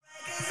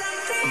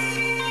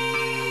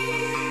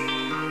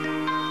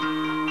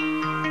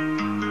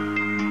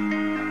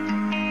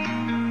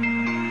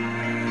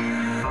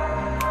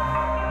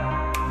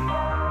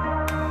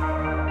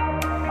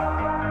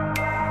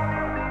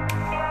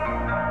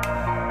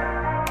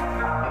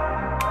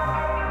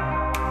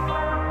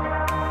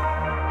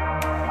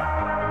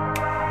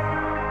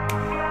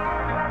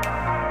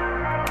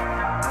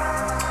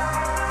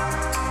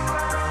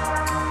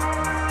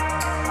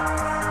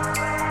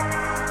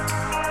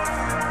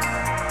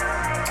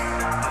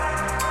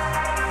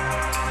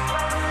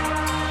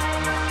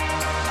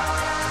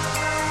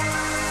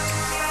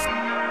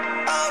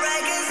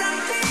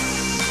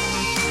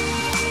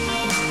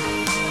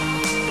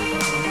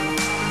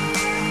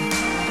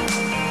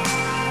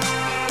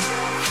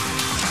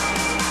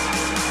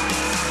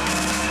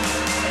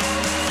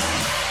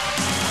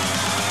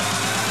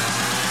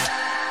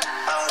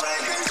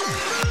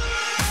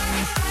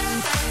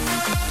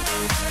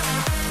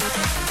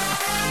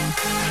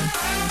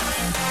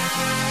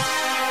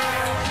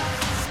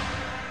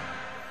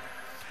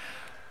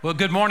Well,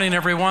 good morning,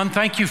 everyone.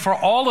 Thank you for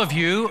all of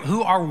you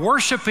who are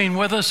worshiping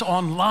with us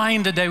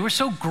online today. We're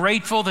so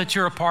grateful that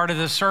you're a part of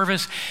this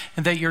service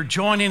and that you're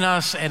joining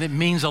us, and it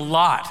means a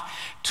lot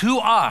to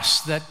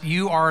us that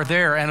you are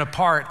there and a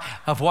part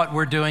of what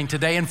we're doing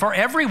today. And for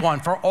everyone,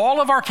 for all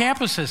of our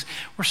campuses,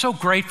 we're so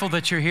grateful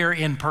that you're here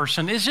in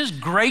person. It's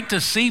just great to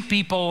see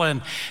people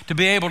and to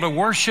be able to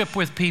worship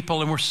with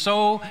people, and we're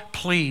so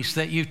pleased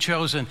that you've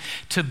chosen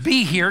to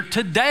be here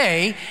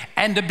today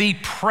and to be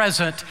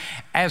present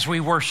as we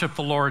worship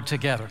the Lord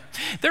together.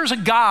 There's a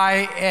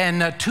guy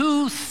in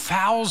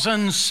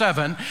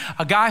 2007,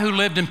 a guy who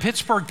lived in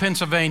Pittsburgh,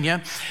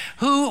 Pennsylvania,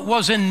 who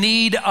was in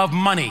need of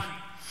money.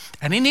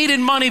 And he needed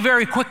money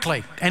very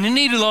quickly, and he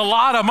needed a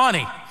lot of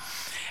money.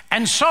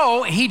 And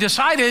so he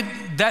decided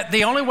that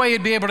the only way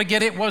he'd be able to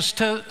get it was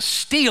to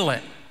steal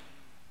it.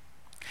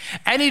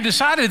 And he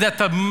decided that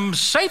the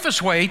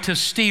safest way to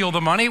steal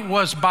the money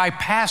was by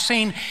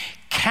passing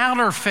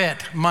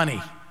counterfeit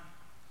money.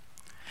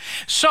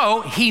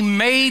 So he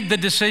made the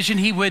decision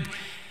he would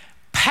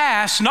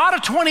pass not a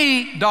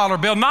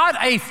 $20 bill, not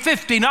a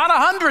 $50, not a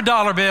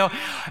 $100 bill,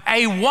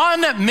 a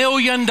 $1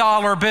 million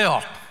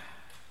bill.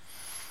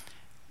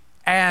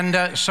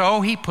 And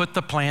so he put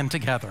the plan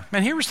together.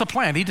 And here was the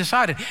plan. He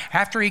decided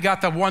after he got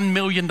the $1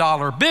 million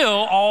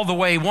bill all the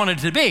way he wanted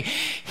it to be,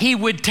 he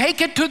would take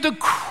it to the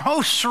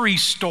grocery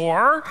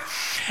store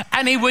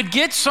and he would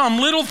get some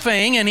little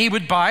thing and he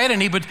would buy it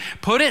and he would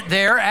put it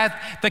there at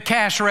the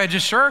cash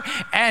register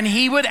and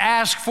he would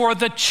ask for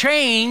the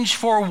change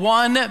for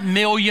 $1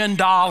 million.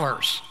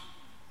 I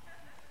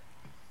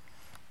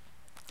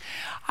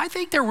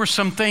think there were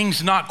some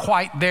things not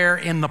quite there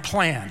in the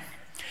plan.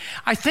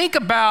 I think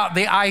about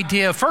the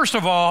idea, first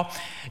of all,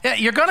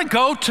 you're going to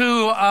go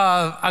to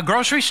a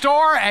grocery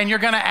store and you're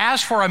going to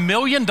ask for $1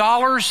 million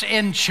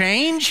in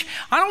change.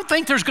 I don't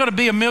think there's going to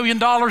be $1 million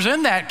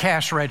in that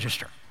cash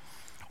register,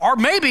 or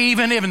maybe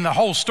even in the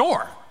whole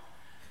store.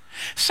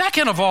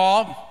 Second of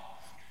all,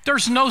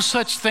 there's no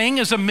such thing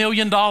as $1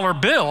 million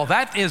bill.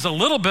 That is a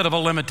little bit of a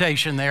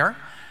limitation there.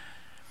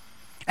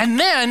 And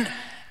then,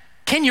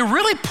 can you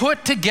really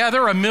put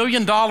together $1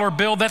 million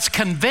bill that's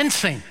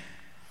convincing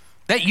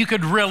that you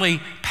could really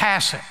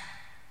pass it?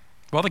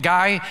 Well, the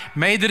guy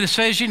made the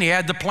decision. He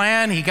had the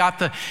plan. He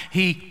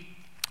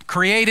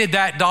created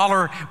that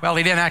dollar. Well,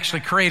 he didn't actually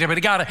create it, but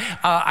he got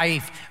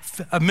a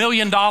 $1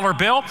 million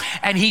bill,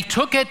 and he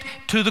took it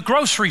to the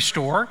grocery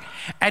store,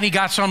 and he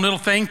got some little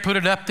thing, put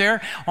it up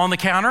there on the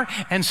counter,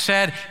 and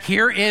said,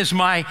 "Here is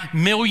my $1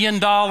 million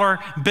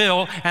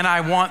bill, and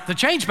I want the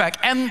change back."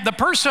 And the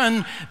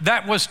person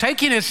that was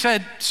taking it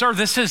said, "Sir,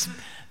 this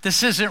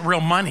isn't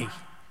real money.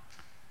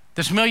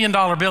 This $1 million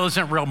bill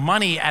isn't real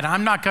money, and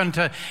I'm not going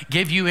to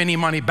give you any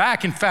money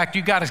back. In fact,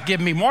 you got to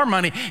give me more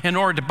money in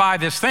order to buy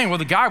this thing." Well,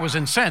 the guy was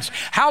incensed.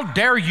 "How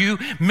dare you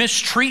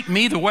mistreat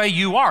me the way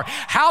you are?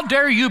 How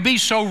dare you be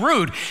so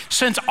rude?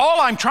 Since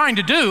all I'm trying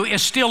to do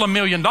is steal $1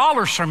 million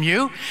from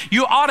you,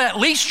 you ought to at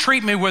least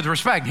treat me with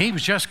respect." He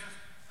was just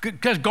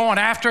going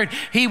after it.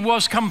 He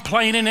was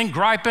complaining and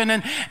griping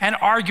and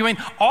arguing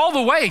all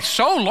the way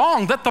so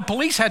long that the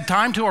police had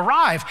time to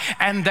arrive.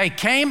 And they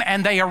came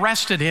and they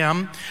arrested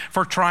him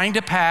for trying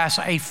to pass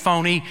a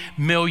phony $1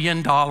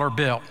 million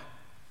bill.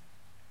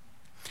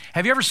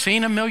 Have you ever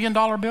seen a $1 million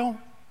bill?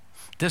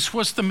 This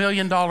was the $1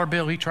 million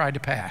bill he tried to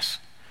pass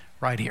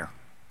right here.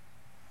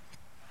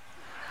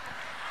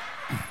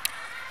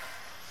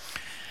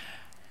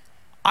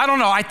 I don't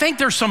know. I think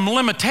there's some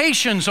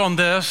limitations on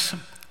this.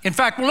 In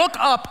fact, look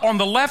up on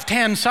the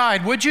left-hand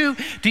side, would you?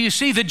 Do you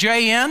see the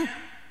JN?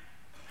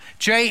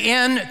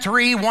 JN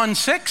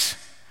 316.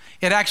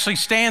 It actually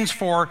stands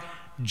for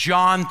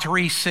John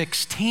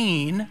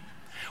 3:16,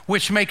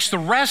 which makes the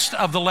rest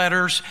of the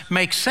letters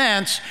make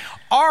sense.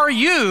 Are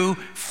you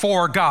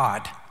for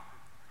God?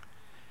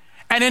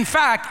 And in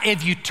fact,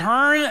 if you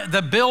turn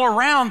the bill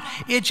around,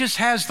 it just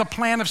has the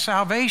plan of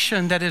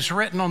salvation that is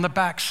written on the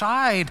back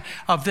side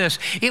of this.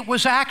 It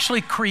was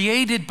actually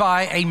created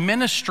by a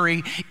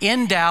ministry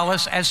in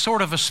Dallas as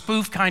sort of a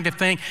spoof kind of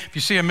thing. If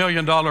you see $1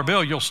 million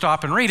bill, you'll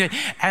stop and read it,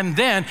 and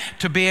then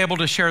to be able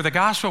to share the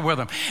gospel with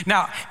them.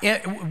 Now,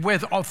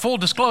 with full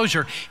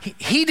disclosure,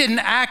 he didn't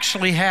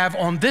actually have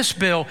on this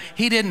bill,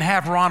 he didn't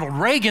have Ronald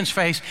Reagan's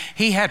face.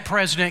 He had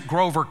President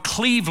Grover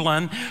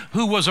Cleveland,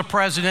 who was a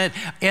president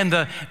in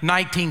the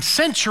 19th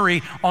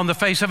century on the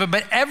face of it,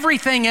 but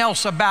everything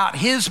else about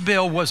his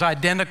bill was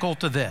identical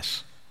to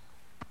this.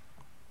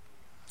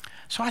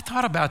 So I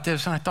thought about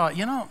this and I thought,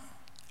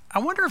 I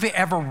wonder if he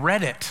ever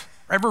read it,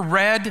 ever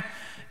read,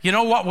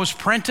 what was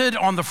printed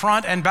on the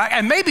front and back.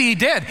 And maybe he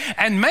did.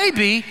 And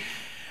maybe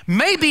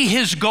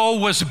his goal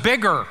was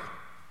bigger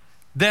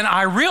than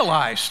I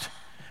realized.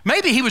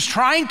 Maybe he was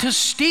trying to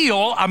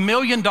steal $1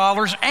 million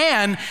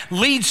and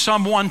lead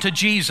someone to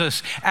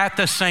Jesus at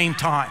the same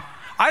time.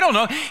 I don't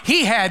know.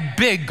 He had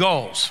big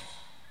goals.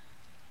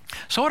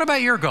 So what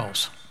about your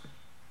goals?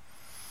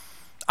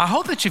 I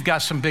hope that you've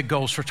got some big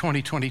goals for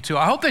 2022.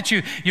 I hope that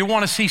you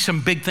want to see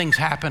some big things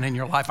happen in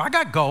your life. I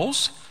got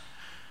goals.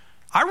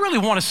 I really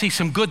want to see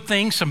some good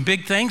things, some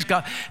big things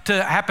to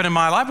happen in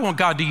my life. I want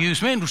God to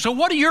use me. So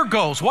what are your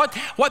goals? What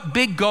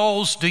big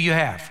goals do you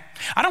have?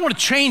 I don't want to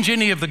change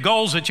any of the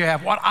goals that you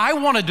have. What I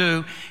want to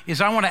do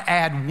is I want to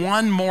add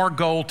one more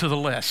goal to the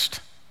list.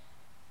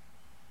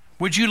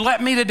 Would you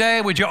let me today,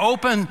 would you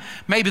open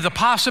maybe the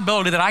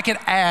possibility that I could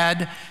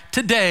add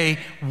today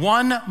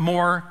one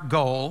more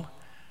goal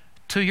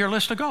to your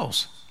list of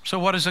goals? So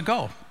what is a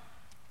goal?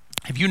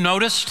 Have you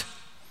noticed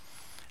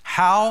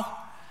how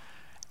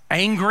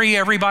angry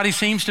everybody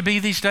seems to be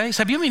these days?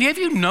 Have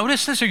you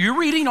noticed this? Are you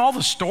reading all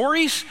the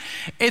stories?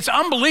 It's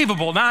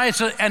unbelievable. Now, it's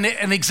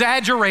an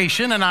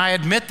exaggeration, and I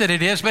admit that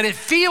it is, but it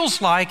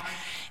feels like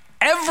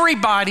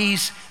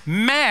everybody's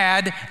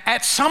mad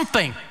at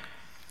something.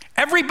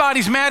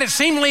 Everybody's mad at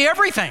seemingly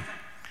everything.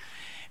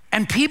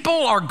 And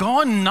people are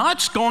going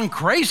nuts, going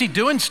crazy,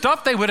 doing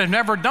stuff they would have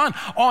never done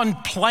on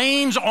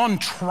planes, on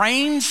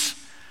trains,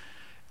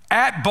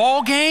 at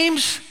ball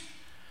games,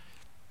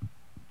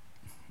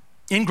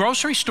 in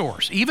grocery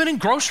stores, even in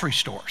grocery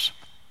stores.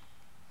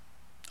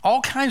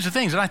 All kinds of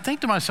things. And I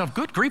think to myself,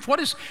 good grief,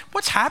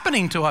 what's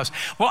happening to us?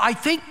 Well, I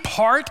think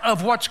part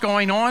of what's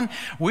going on,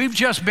 we've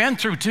just been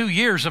through 2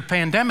 years of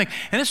pandemic,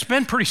 and it's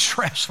been pretty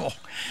stressful.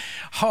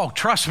 Oh,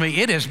 trust me,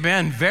 it has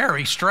been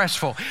very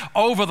stressful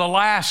over the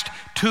last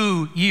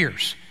 2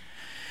 years.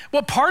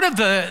 Well, part of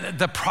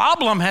the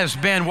problem has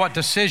been, what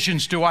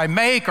decisions do I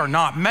make or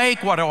not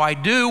make? What do I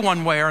do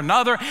one way or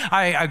another?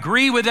 I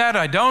agree with that,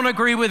 I don't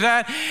agree with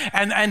that.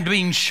 And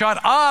being shut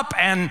up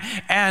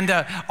and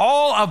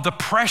all of the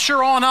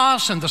pressure on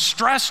us and the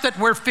stress that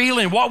we're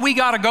feeling, what we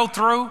got to go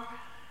through.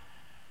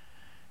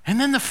 And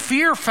then the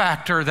fear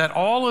factor that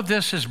all of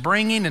this is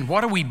bringing, and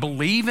what do we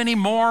believe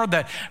anymore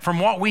that from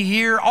what we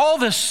hear, all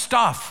this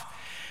stuff.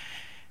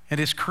 It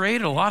has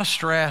created a lot of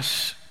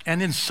stress,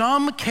 and in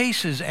some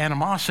cases,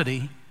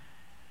 animosity.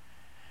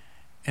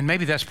 And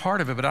maybe that's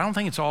part of it, but I don't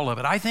think it's all of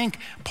it. I think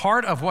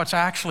part of what's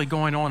actually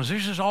going on is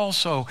there's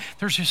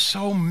just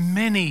so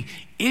many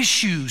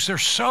issues.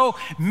 There's so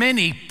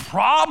many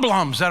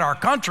problems that our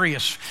country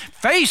is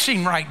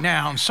facing right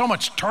now, and so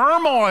much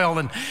turmoil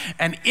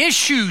and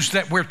issues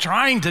that we're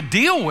trying to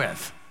deal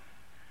with.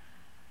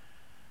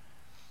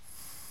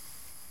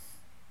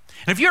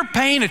 And if you're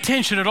paying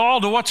attention at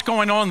all to what's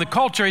going on in the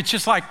culture, it's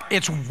just like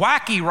it's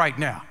wacky right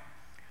now.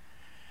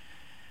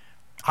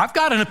 I've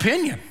got an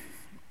opinion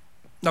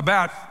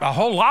about a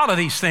whole lot of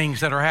these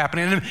things that are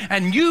happening,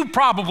 and you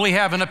probably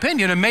have an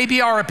opinion, and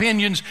maybe our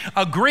opinions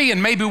agree,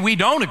 and maybe we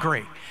don't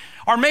agree,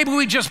 or maybe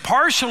we just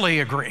partially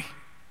agree.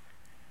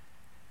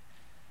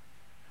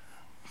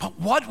 But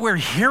what we're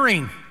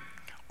hearing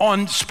on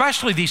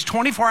especially these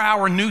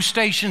 24-hour news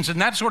stations and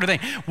that sort of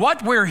thing,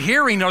 what we're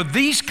hearing are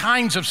these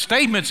kinds of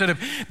statements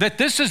that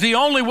this is the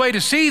only way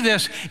to see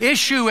this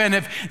issue, and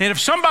if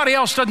somebody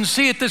else doesn't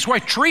see it this way,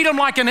 treat them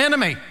like an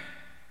enemy.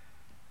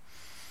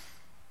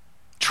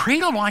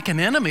 Treat them like an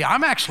enemy.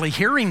 I'm actually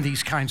hearing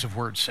these kinds of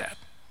words said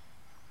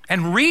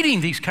and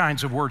reading these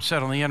kinds of words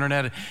said on the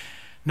internet.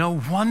 No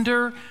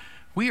wonder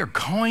we are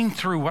going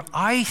through what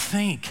I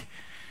think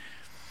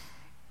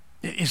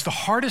is the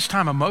hardest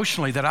time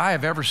emotionally that I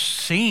have ever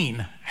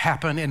seen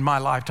happen in my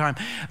lifetime.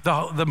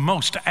 The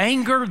most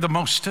anger, the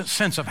most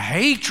sense of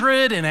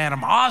hatred and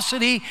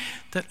animosity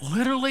that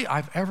literally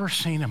I've ever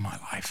seen in my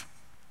life.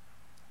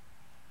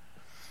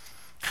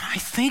 I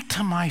think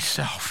to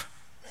myself,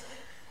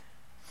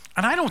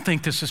 and I don't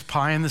think this is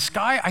pie in the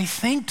sky, I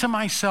think to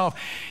myself,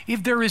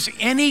 if there is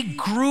any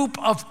group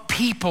of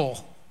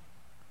people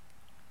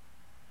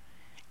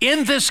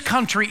in this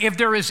country, if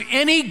there is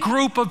any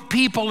group of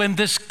people in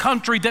this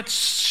country that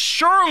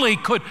surely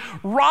could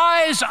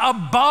rise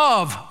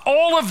above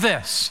all of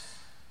this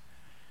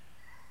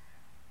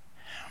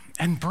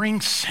and bring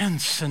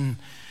sense and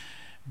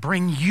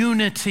bring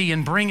unity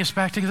and bring us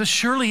back together,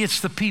 surely it's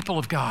the people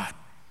of God.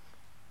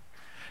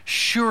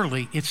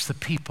 Surely it's the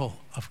people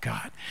of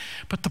God.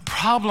 But the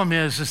problem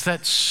is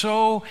that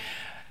so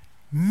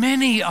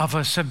many of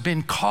us have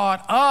been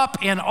caught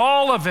up in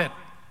all of it.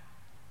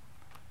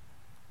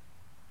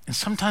 And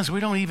sometimes we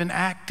don't even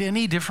act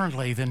any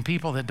differently than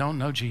people that don't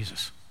know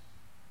Jesus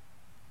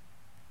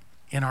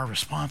in our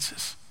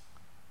responses.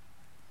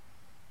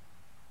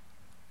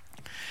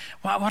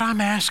 Well, what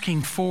I'm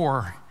asking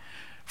for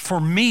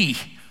me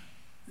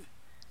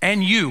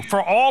and you,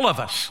 for all of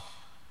us,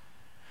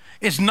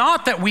 is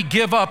not that we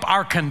give up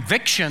our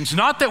convictions,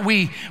 not that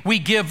we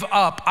give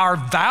up our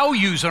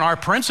values and our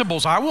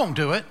principles. I won't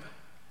do it.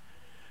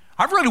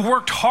 I've really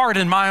worked hard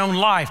in my own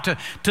life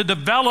to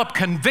develop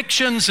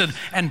convictions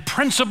and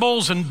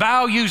principles and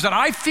values that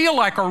I feel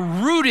like are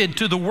rooted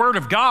to the Word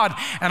of God,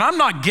 and I'm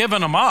not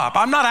giving them up.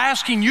 I'm not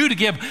asking you to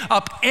give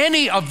up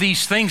any of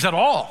these things at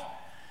all.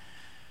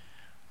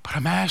 But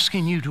I'm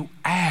asking you to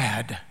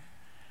add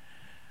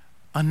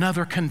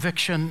another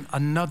conviction,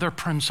 another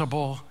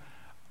principle,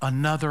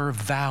 another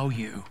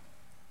value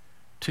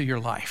to your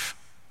life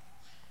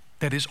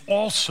that is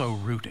also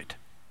rooted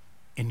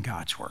in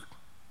God's Word.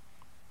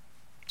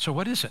 So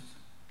what is it?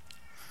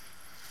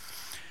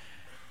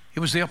 It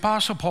was the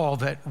Apostle Paul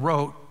that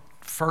wrote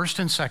 1st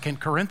and 2nd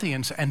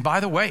Corinthians. And by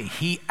the way,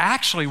 he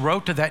actually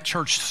wrote to that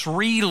church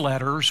 3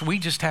 letters. We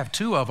just have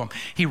 2 of them.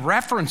 He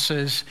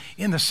references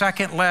in the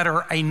 2nd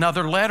letter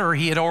another letter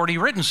he had already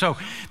written. So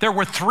there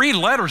were 3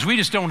 letters. We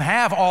just don't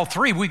have all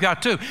 3. We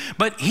got 2.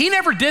 But he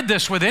never did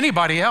this with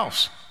anybody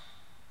else.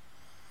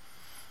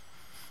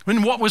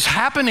 And what was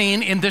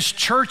happening in this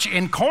church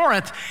in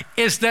Corinth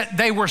is that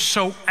they were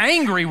so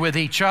angry with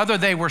each other.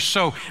 They were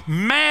so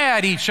mad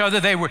at each other.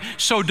 They were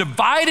so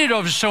divided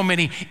over so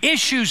many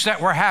issues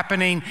that were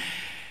happening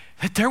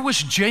that there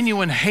was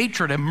genuine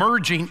hatred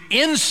emerging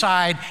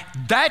inside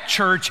that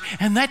church,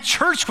 and that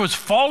church was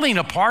falling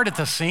apart at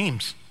the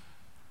seams.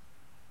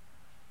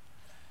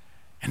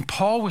 And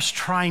Paul was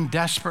trying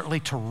desperately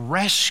to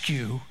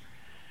rescue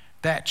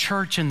that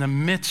church in the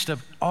midst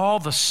of all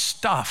the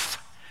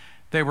stuff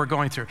they were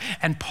going through.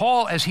 And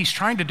Paul, as he's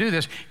trying to do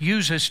this,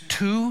 uses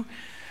 2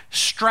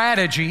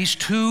 strategies,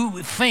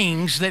 2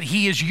 things that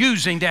he is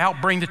using to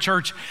help bring the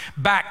church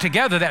back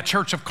together, that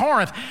church of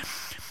Corinth.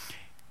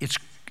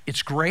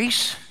 It's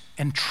grace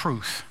and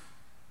truth.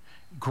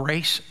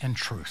 Grace and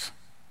truth.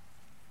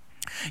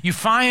 You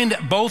find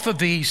both of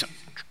these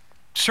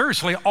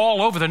seriously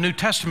all over the New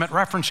Testament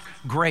reference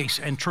grace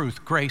and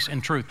truth, grace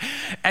and truth.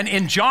 And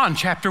in John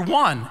chapter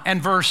 1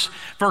 and verse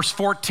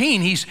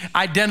 14, he's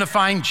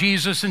identifying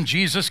Jesus, and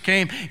Jesus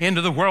came into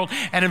the world.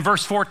 And in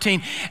verse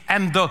 14,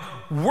 and the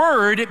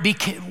Word,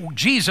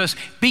 Jesus,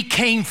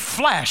 became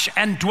flesh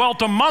and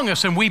dwelt among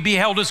us, and we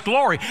beheld his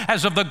glory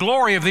as of the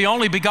glory of the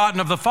only begotten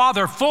of the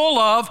Father, full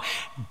of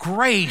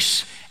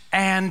grace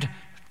and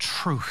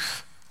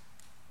truth.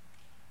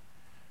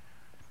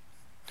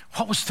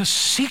 What was the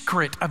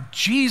secret of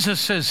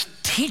Jesus's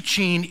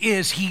teaching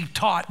is he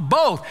taught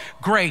both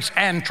grace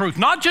and truth,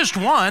 not just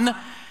one,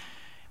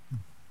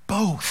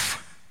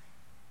 both.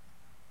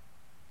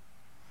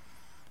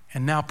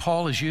 And now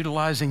Paul is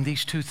utilizing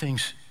these 2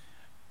 things,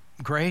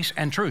 grace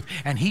and truth.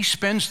 And he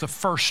spends the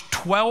first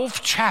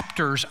 12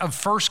 chapters of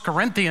 1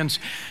 Corinthians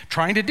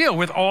trying to deal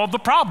with all the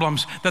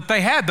problems that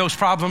they had. Those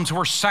problems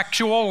were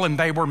sexual, and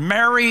they were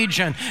marriage,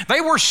 and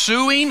they were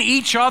suing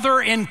each other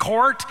in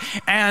court,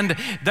 and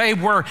they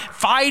were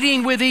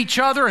fighting with each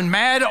other and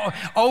mad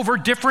over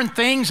different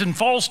things, and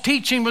false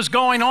teaching was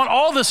going on.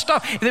 All this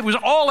stuff, it was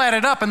all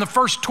added up. In the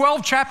first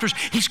 12 chapters,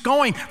 he's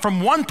going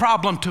from one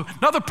problem to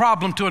another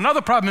problem to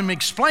another problem, and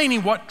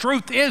explaining what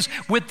truth is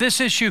with this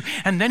issue.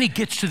 And then he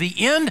gets to the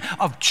end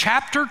of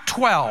chapter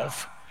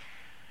 12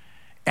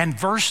 and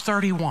verse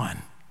 31.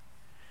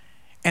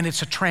 And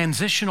it's a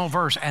transitional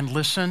verse, and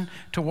listen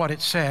to what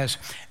it says.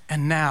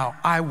 And now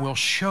I will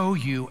show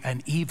you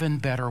an even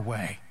better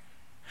way.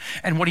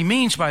 And what he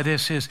means by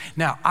this is,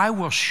 now I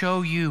will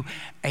show you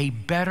a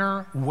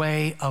better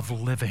way of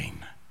living.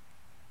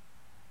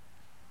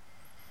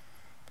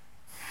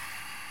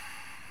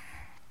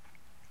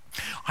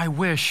 I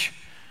wish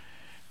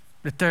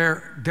that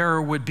there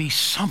would be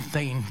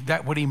something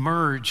that would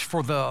emerge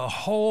for the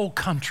whole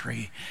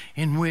country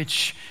in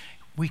which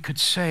we could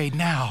say,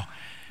 now,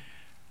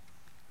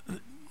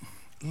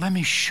 let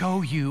me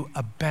show you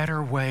a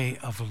better way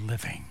of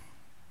living.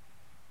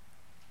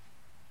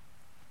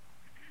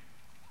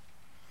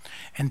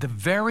 And the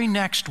very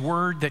next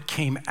word that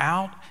came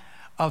out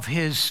of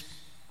his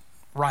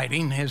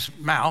writing, his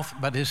mouth,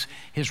 but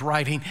his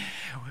writing,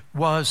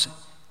 was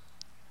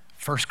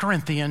 1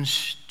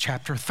 Corinthians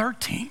chapter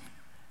 13.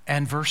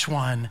 And verse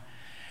 1,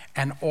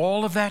 and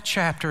all of that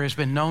chapter has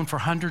been known for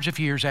hundreds of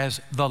years as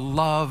the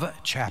love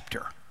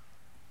chapter.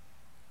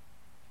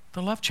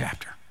 The love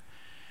chapter,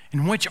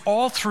 in which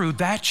all through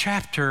that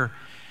chapter,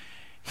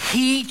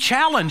 he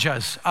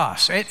challenges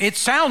us. It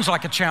sounds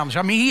like a challenge.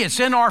 I mean, it's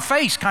in our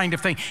face kind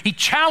of thing. He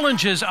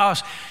challenges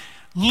us,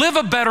 live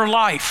a better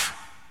life.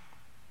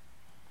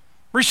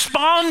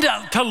 Respond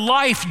to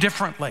life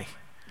differently.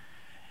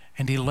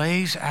 And he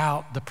lays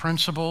out the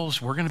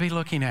principles we're going to be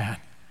looking at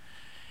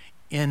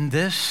in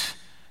this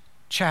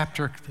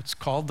chapter that's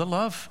called the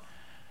love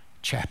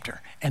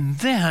chapter. And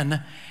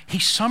then he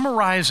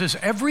summarizes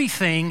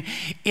everything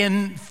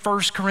in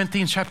 1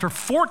 Corinthians chapter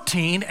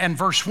 14 and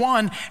verse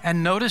 1.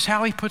 And notice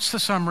how he puts the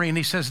summary, and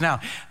he says,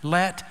 now,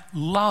 let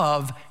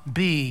love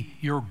be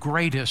your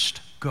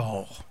greatest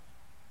goal.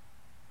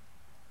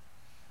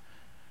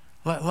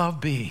 Let love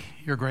be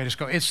your greatest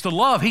goal. It's the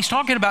love. He's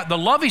talking about, the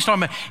love he's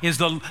talking about is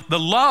the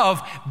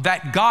love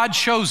that God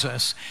shows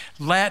us.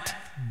 Let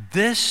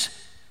this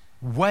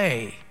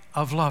way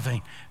of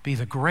loving be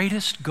the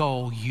greatest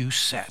goal you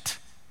set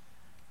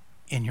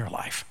in your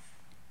life.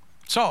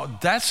 So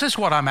that's just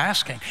what I'm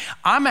asking.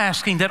 I'm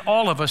asking that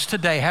all of us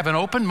today have an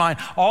open mind,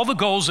 all the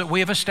goals that we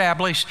have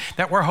established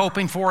that we're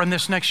hoping for in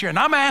this next year. And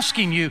I'm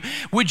asking you,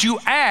 would you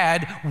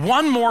add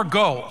one more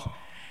goal?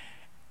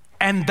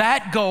 And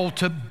that goal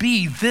to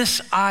be this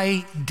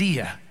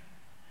idea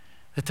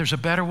that there's a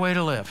better way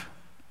to live.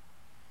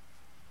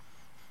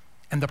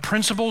 And the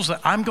principles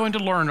that I'm going to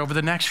learn over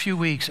the next few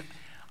weeks,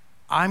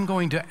 I'm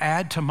going to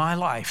add to my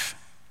life.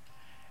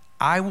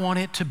 I want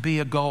it to be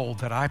a goal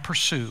that I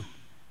pursue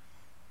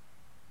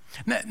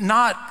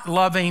Not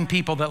loving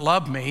people that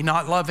love me,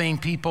 not loving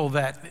people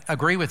that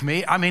agree with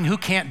me. I mean, who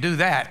can't do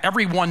that?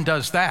 Everyone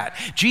does that.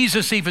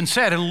 Jesus even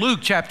said in Luke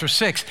chapter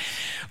 6,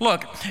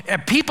 look,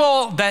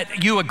 people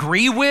that you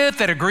agree with,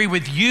 that agree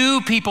with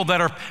you, people that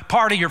are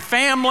part of your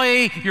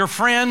family, your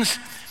friends,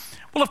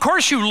 well, of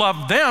course you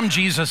love them,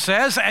 Jesus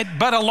says,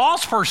 but a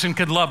lost person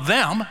could love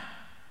them.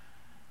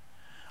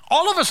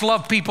 All of us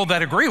love people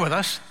that agree with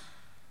us.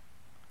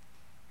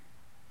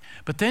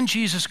 But then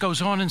Jesus goes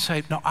on and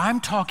says, no, I'm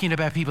talking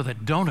about people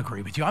that don't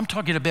agree with you. I'm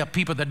talking about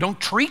people that don't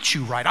treat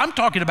you right. I'm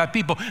talking about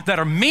people that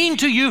are mean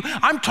to you.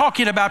 I'm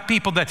talking about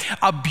people that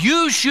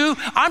abuse you.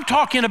 I'm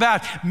talking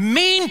about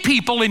mean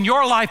people in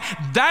your life.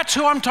 That's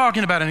who I'm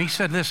talking about. And he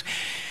said this,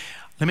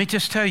 let me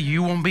just tell you,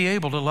 you won't be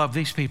able to love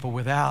these people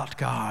without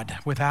God,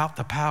 without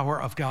the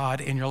power of God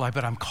in your life.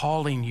 But I'm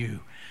calling you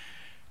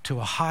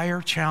to a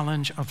higher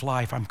challenge of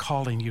life. I'm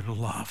calling you to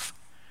love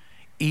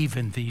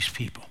even these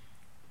people.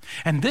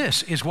 And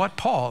this is what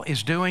Paul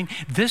is doing.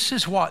 This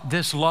is what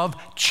this love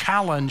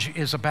challenge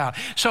is about.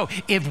 So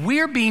if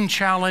we're being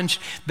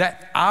challenged,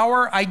 that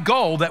a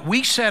goal that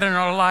we set in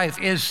our life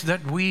is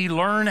that we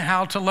learn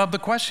how to love. The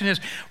question is,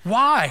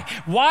 why?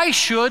 Why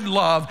should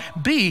love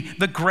be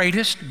the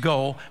greatest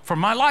goal for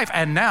my life?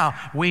 And now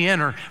we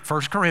enter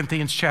 1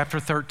 Corinthians chapter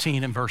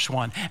 13 and verse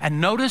 1.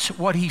 And notice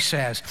what he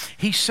says.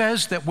 He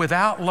says that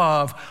without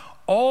love,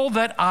 all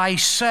that I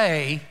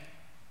say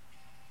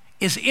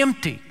is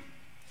empty.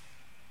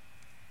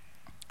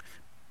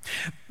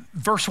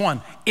 Verse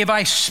 1, if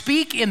I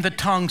speak in the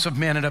tongues of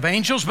men and of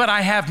angels, but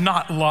I have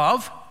not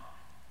love,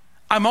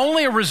 I'm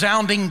only a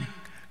resounding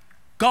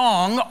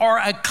gong or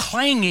a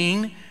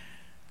clanging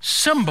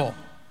cymbal.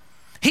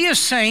 He is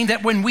saying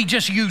that when we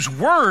just use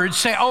words,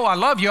 say, oh, I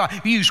love you,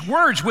 use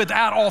words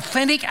without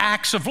authentic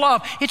acts of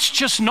love, it's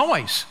just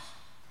noise.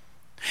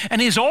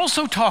 And he's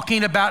also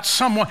talking about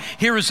someone,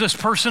 here is this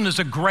person is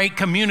a great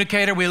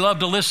communicator, we love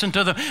to listen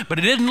to them, but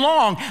it isn't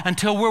long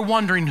until we're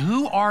wondering,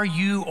 who are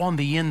you on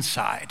the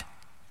inside?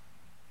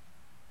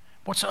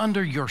 What's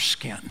under your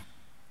skin?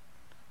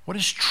 What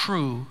is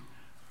true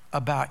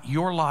about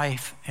your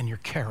life and your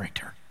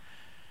character?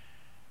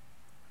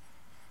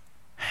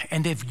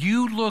 And if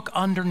you look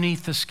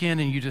underneath the skin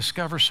and you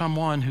discover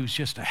someone who's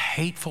just a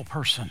hateful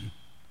person,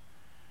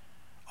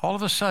 all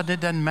of a sudden it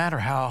doesn't matter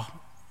how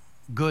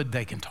good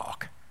they can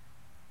talk.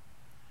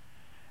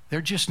 They're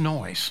just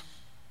noise.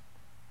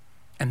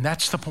 And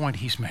that's the point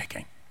he's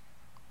making.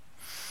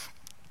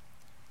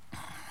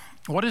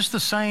 What is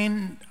the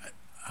saying?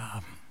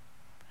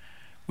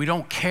 We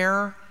don't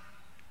care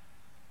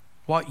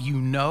what you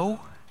know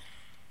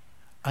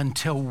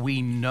until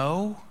we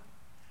know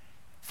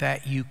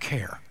that you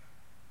care.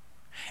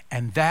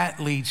 And that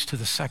leads to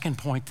the second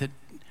point that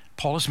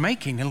Paul is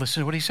making. And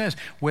listen to what he says.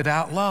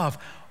 Without love,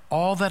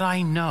 all that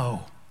I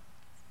know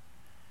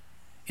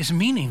is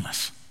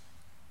meaningless.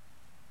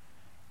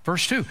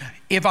 Verse 2,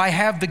 if I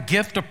have the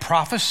gift of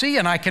prophecy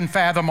and I can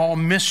fathom all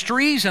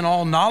mysteries and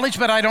all knowledge,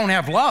 but I don't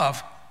have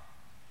love,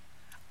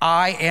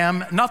 I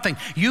am nothing.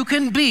 You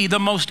can be the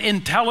most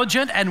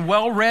intelligent and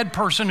well-read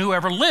person who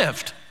ever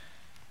lived.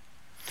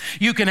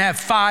 You can have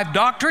 5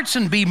 doctorates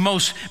and be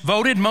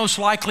voted most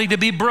likely to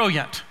be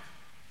brilliant.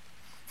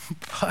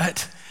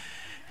 But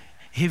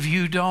if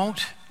you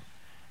don't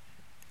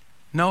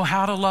know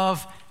how to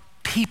love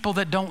people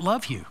that don't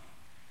love you,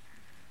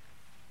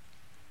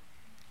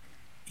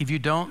 if you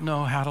don't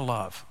know how to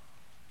love,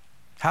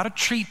 how to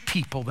treat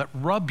people that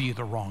rub you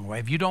the wrong way,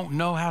 if you don't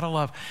know how to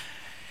love,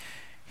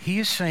 he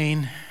is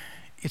saying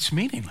it's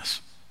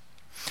meaningless.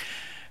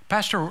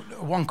 Pastor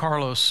Juan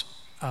Carlos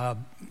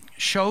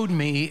showed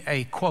me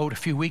a quote a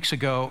few weeks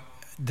ago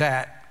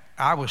that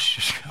I was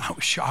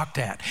shocked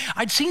at.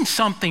 I'd seen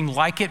something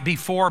like it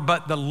before,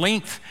 but the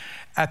length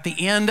at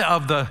the end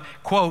of the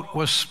quote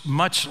was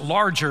much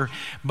larger,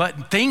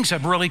 but things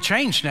have really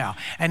changed now.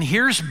 And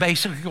here's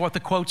basically what the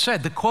quote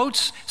said. The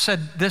quote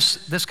said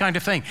this kind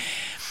of thing.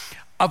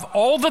 Of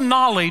all the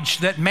knowledge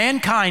that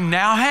mankind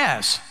now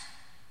has,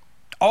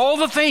 all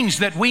the things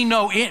that we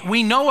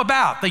know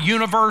about, the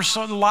universe,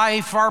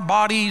 life, our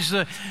bodies,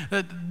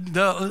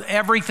 the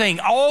everything,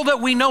 all that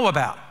we know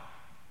about,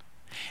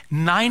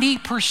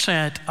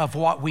 90% of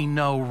what we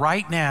know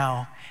right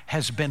now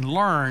has been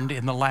learned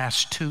in the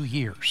last 2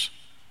 years.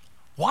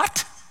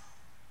 What?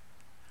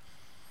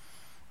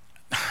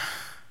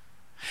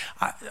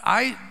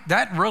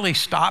 That really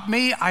stopped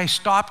me. I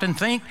stopped and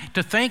think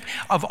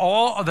of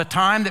all of the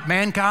time that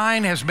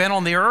mankind has been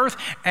on the earth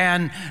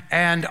and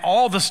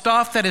all the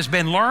stuff that has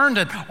been learned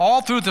and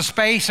all through the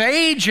space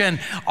age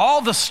and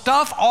all the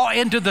stuff all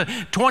into the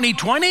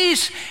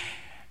 2020s.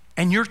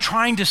 And you're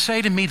trying to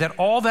say to me that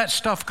all that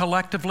stuff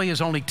collectively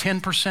is only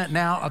 10%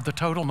 now of the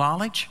total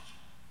knowledge?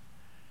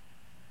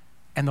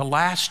 And the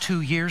last 2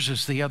 years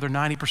is the other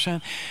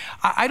 90%.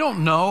 I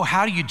don't know.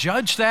 How do you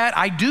judge that?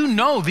 I do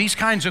know these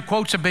kinds of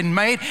quotes have been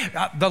made.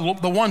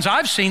 The ones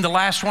I've seen, the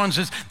last ones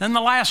is then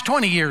the last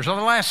 20 years or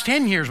the last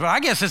 10 years, but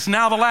I guess it's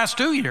now the last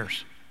 2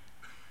 years.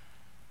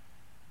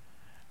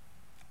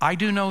 I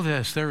do know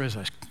this, there is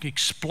an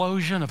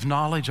explosion of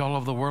knowledge all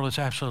over the world. It's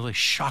absolutely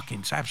shocking.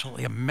 It's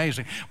absolutely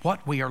amazing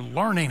what we are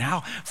learning, how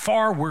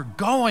far we're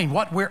going,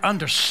 what we're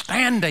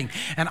understanding.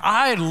 And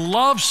I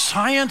love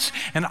science,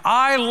 and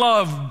I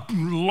love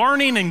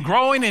learning and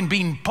growing and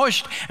being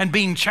pushed and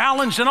being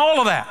challenged and all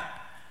of that.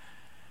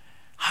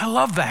 I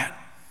love that.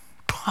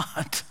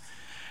 But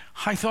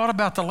I thought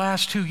about the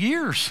last 2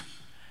 years.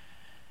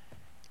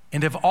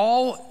 And if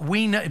all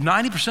we know,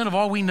 90% of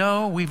all we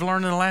know we've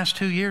learned in the last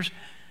 2 years,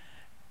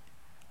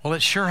 well,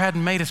 it sure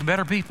hadn't made us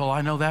better people, I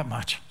know that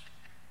much.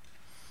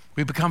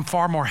 We've become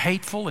far more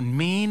hateful and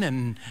mean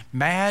and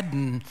mad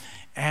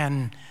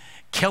and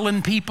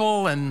killing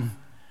people and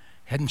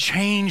hadn't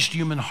changed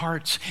human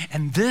hearts.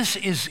 And this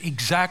is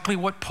exactly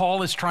what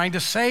Paul is trying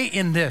to say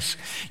in this.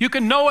 You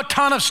can know a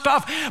ton of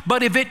stuff,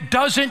 but if it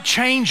doesn't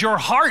change your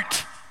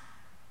heart,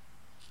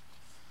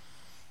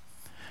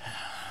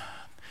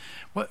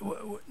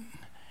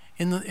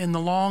 in the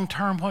long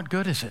term, what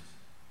good is it?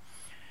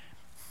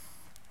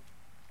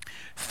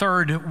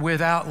 Third,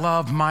 without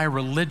love, my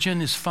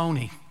religion is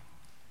phony.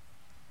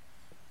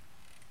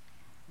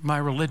 My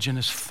religion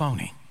is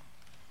phony.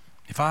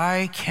 If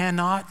I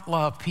cannot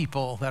love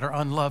people that are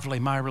unlovely,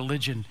 my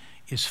religion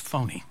is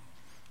phony.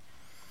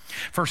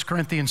 1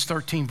 Corinthians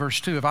 13, verse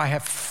 2, if I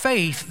have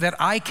faith that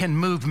I can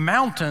move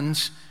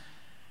mountains,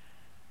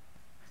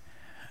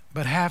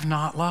 but have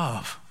not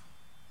love,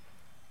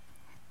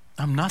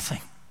 I'm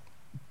nothing.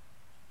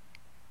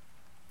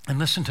 And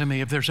listen to me,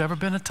 if there's ever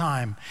been a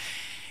time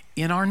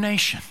in our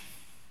nation,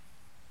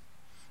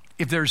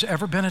 if there's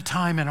ever been a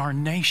time in our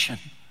nation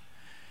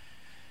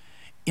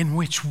in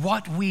which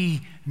what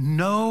we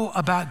know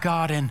about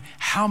God and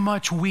how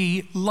much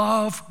we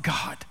love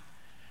God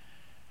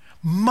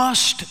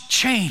must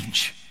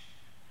change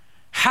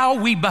how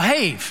we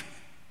behave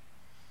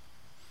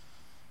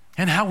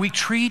and how we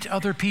treat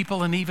other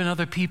people and even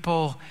other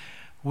people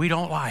we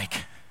don't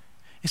like,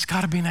 it's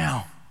got to be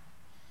now.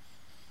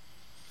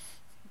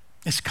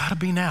 It's got to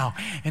be now.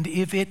 And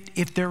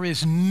if there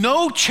is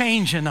no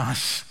change in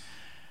us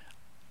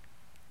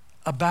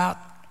about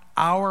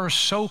our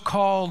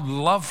so-called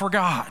love for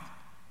God,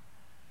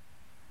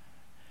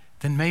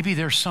 then maybe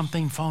there's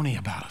something phony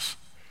about us.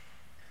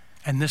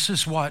 And this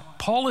is what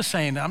Paul is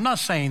saying. I'm not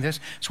saying this.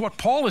 It's what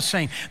Paul is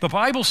saying. The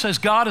Bible says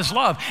God is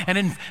love. And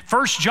in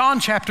 1 John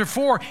chapter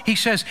 4, he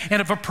says,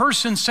 and if a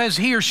person says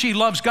he or she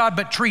loves God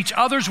but treats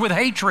others with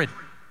hatred,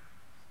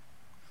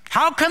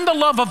 how can the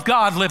love of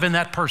God live in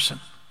that person?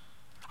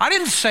 I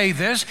didn't say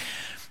this.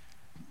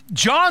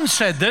 John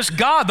said this.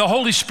 God, the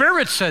Holy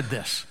Spirit said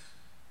this.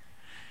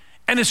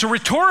 And it's a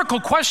rhetorical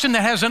question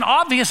that has an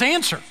obvious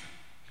answer.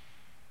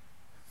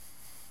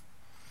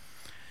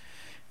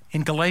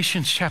 In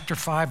Galatians chapter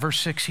 5, verse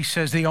 6, he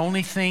says, the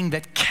only thing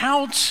that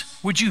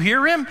counts, would you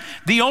hear him?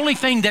 The only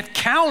thing that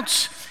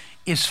counts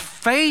is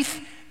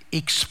faith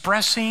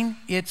expressing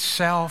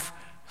itself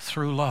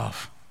through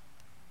love.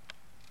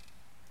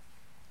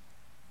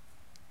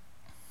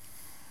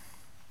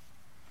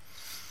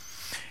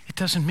 It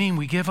doesn't mean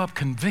we give up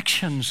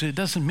convictions. It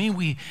doesn't mean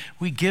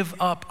we give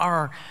up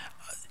our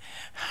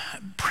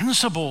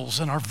principles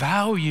and our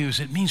values.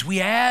 It means we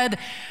add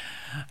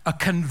a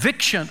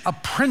conviction, a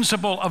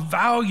principle, a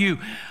value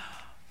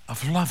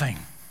of loving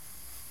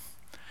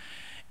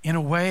in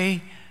a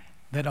way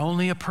that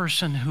only a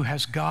person who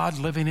has God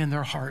living in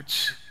their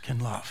hearts can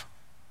love.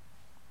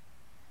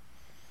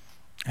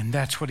 And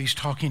that's what he's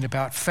talking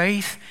about.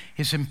 Faith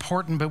is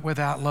important, but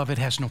without love, it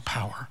has no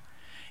power.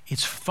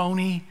 It's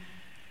phony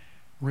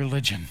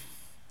religion.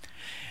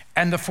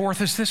 And the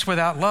fourth is this,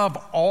 without love,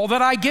 all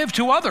that I give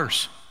to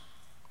others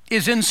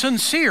is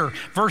insincere.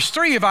 Verse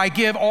 3, if I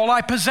give all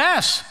I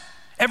possess,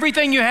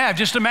 everything you have,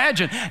 just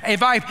imagine,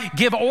 if I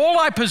give all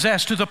I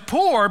possess to the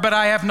poor, but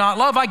I have not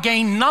love, I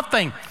gain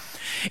nothing.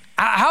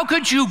 How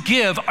could you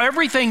give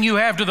everything you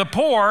have to the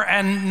poor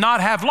and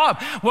not have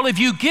love? Well, if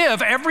you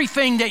give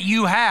everything that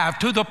you have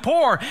to the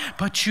poor,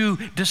 but you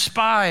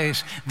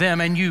despise them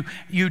and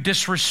you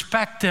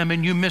disrespect them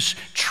and you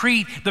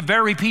mistreat the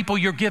very people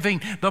you're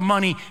giving the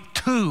money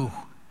to,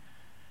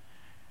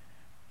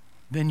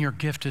 then your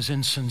gift is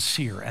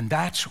insincere. And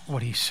that's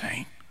what he's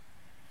saying.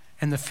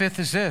 And the fifth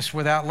is this,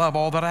 without love,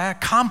 all that I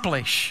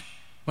accomplish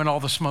when all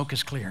the smoke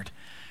is cleared,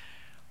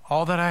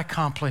 all that I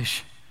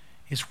accomplish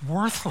is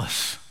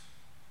worthless.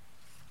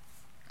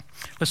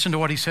 Listen to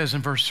what he says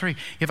in verse 3.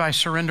 If I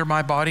surrender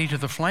my body to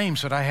the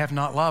flames but I have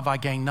not love, I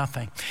gain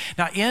nothing.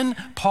 Now in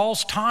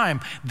Paul's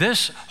time,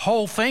 this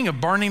whole thing of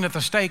burning at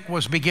the stake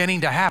was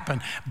beginning to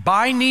happen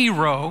by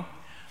Nero,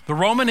 the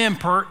Roman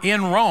emperor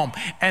in Rome.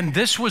 And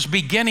this was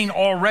beginning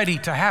already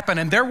to happen.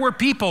 And there were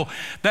people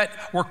that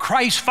were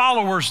Christ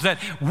followers that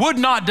would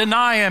not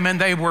deny him, and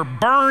they were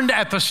burned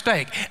at the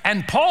stake.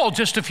 And Paul,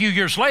 just a few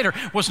years later,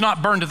 was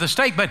not burned at the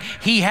stake, but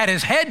he had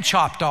his head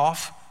chopped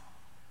off.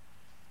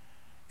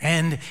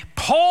 And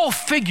Paul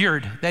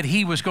figured that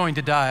he was going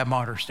to die a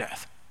martyr's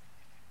death.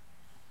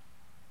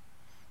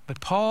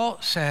 But Paul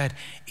said,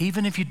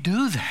 even if you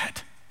do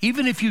that,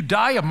 even if you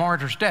die a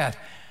martyr's death,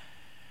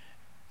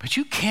 but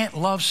you can't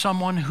love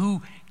someone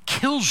who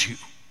kills you.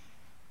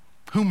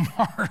 who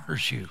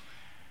martyrs you,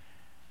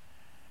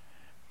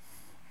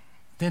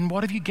 then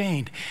what have you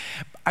gained?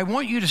 I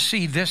want you to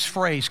see this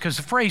phrase, because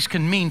the phrase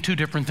can mean two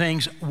different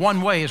things.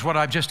 One way is what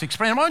I've just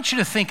explained. I want you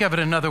to think of it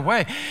another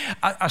way,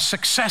 a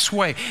success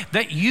way,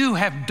 that you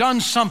have done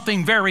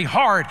something very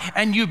hard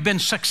and you've been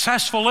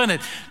successful in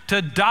it.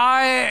 To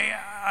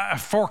die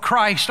for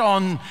Christ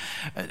on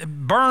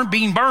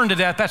being burned to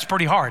death, that's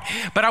pretty hard.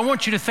 But I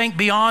want you to think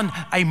beyond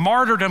a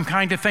martyrdom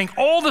kind of thing.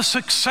 All the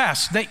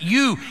success that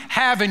you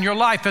have in your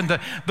life and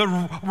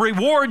the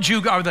rewards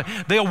you, or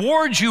the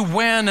awards you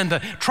win and the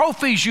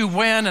trophies you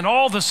win and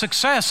all the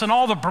success and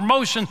all the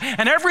promotion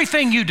and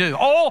everything you do,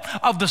 all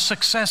of the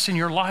success in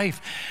your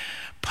life.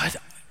 But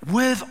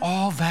with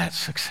all that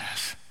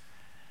success,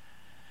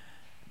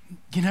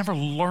 you never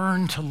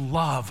learn to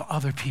love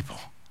other people.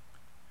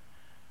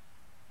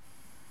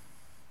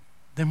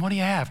 Then what do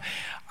you have?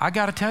 I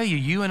got to tell you,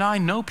 you and I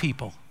know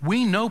people.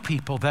 We know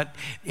people that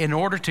in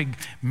order to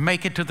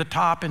make it to the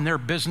top in their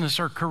business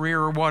or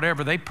career or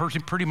whatever, they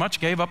pretty much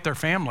gave up their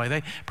family.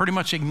 They pretty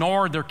much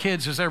ignored their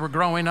kids as they were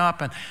growing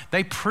up, and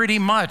they pretty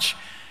much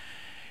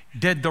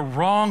did the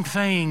wrong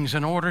things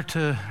in order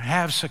to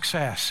have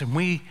success. And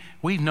we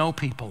know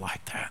people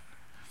like that.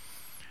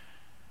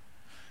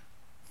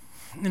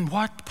 And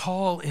what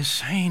Paul is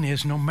saying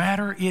is, no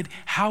matter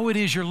how it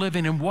is you're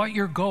living and what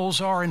your goals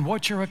are and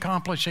what you're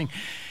accomplishing,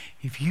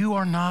 if you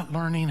are not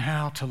learning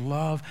how to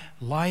love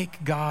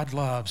like God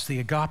loves, the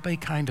agape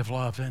kind of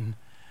love, then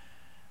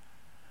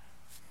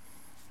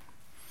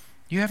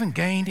you haven't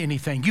gained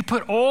anything. You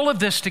put all of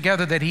this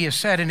together that he has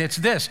said, and it's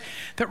this,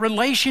 that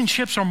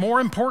relationships are more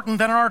important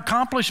than our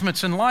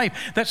accomplishments in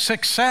life, that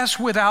success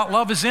without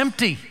love is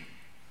empty.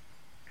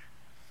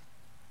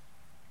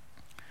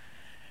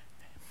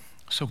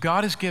 So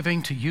God is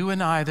giving to you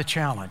and I the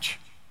challenge,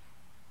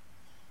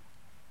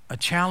 a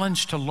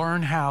challenge to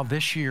learn how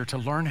this year to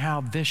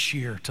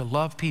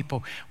love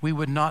people we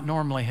would not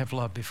normally have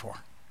loved before.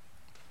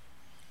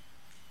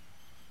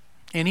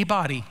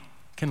 Anybody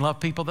can love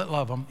people that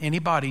love them.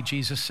 Anybody,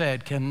 Jesus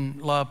said, can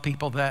love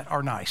people that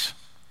are nice.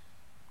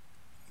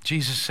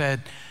 Jesus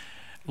said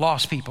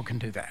lost people can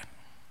do that.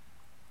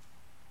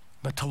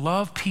 But to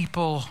love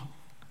people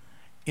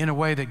in a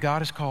way that God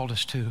has called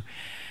us to,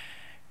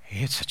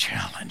 it's a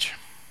challenge.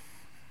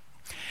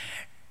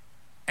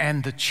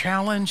 And the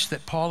challenge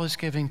that Paul is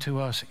giving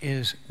to us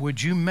is,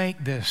 would you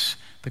make this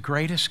the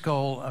greatest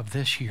goal of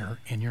this year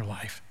in your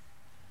life?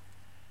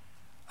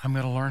 I'm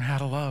going to learn how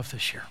to love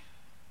this year.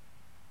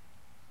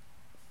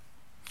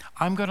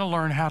 I'm going to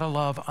learn how to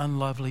love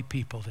unlovely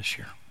people this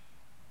year.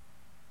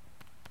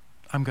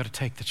 I'm going to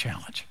take the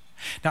challenge.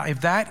 Now, if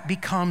that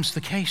becomes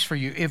the case for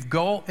you, if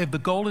the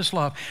goal is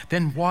love,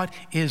 then what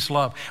is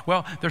love?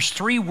 Well, there's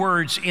three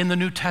words in the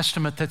New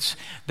Testament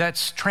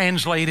that's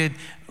translated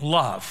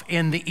love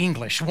in the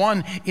English.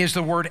 One is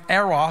the word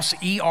eros,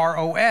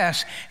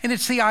 E-R-O-S, and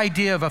it's the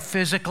idea of a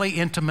physically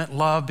intimate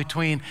love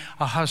between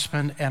a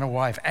husband and a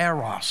wife,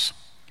 eros.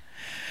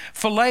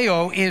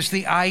 Phileo is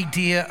the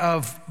idea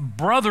of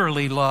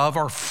brotherly love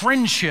or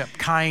friendship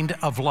kind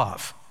of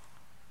love.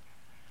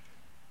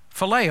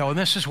 Phileo, and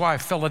this is why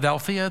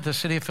Philadelphia, the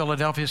city of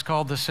Philadelphia, is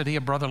called the city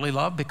of brotherly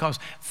love, because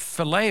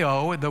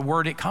phileo, the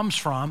word it comes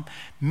from,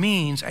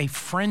 means a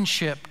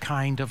friendship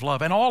kind of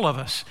love. And all of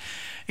us,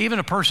 even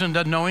a person who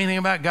doesn't know anything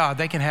about God,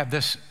 they can have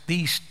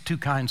these two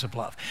kinds of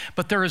love.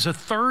 But there is a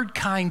third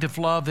kind of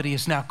love that he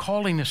is now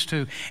calling us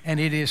to, and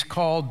it is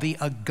called the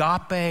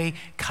agape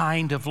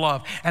kind of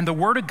love. And the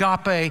word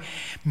agape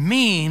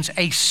means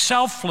a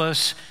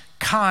selfless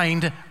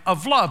kind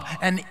of love,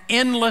 an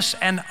endless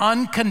and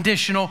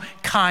unconditional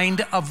kind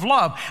of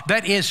love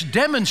that is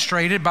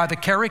demonstrated by the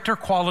character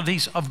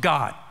qualities of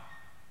God.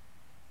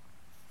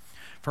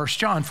 1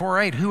 John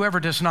 4:8, whoever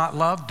does not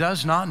love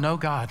does not know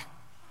God,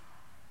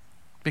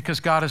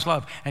 because God is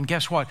love. And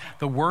guess what?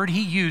 The word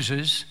he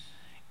uses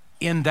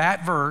in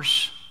that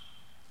verse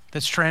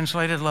that's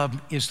translated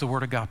love is the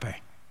word agape.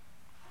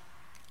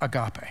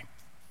 Agape.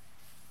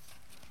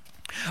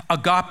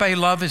 Agape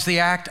love is the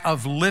act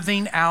of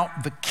living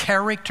out the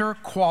character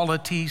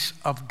qualities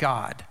of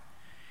God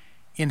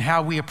in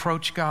how we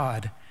approach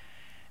God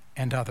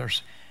and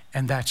others.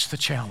 And that's the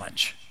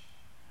challenge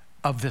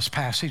of this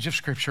passage of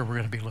Scripture we're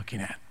going to be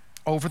looking at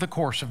over the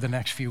course of the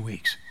next few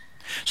weeks.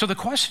 So the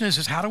question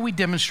is how do we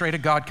demonstrate a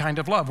God kind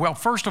of love? Well,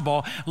 first of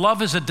all,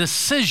 love is a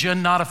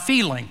decision, not a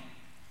feeling.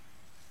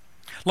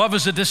 Love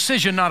is a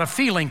decision, not a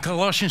feeling.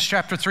 Colossians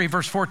chapter 3,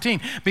 verse 14,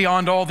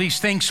 beyond all these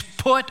things,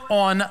 put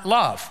on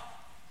love.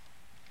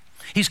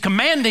 He's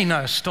commanding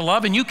us to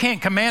love, and you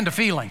can't command a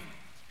feeling.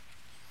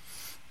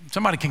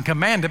 Somebody can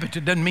command it, but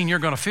it doesn't mean you're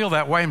going to feel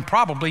that way, and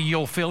probably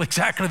you'll feel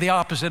exactly the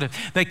opposite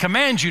if they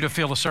command you to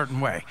feel a certain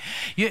way.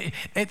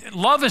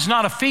 Love is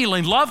not a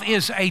feeling. Love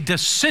is a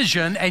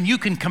decision, and you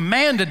can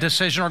command a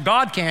decision, or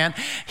God can.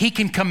 He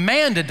can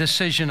command a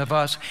decision of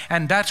us,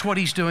 and that's what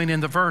he's doing in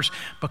the verse,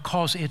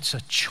 because it's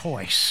a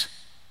choice.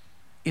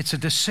 It's a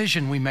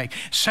decision we make.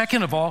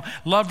 Second of all,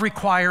 love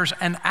requires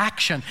an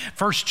action.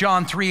 1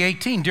 John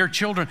 3:18, dear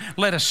children,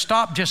 let us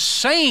stop just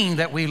saying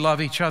that we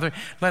love each other.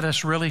 Let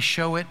us really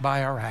show it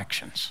by our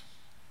actions.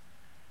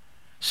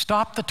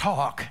 Stop the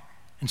talk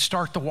and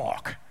start the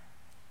walk.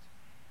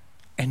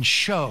 And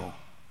show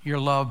your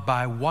love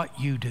by what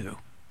you do.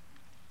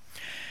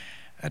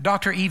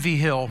 Dr. E.V.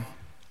 Hill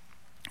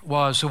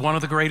was one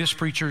of the greatest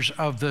preachers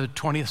of the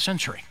 20th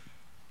century.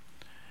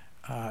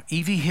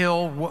 E.V.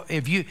 Hill,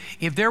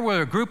 if there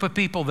were a group of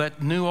people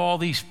that knew all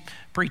these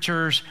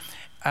preachers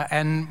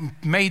and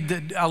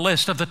made a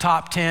list of the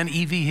top 10,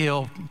 E.V.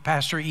 Hill,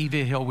 Pastor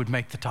E.V. Hill would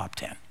make the top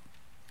 10.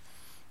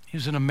 He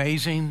was an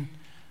amazing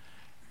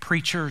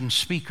preacher and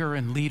speaker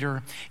and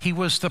leader. He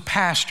was the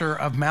pastor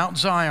of Mount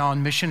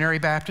Zion Missionary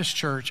Baptist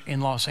Church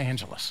in Los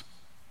Angeles.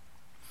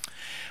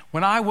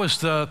 When I was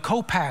the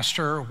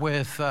co-pastor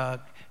with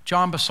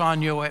John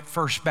Bassanio at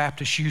First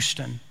Baptist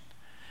Houston,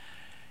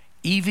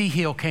 E.V.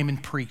 Hill came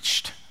and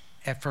preached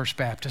at First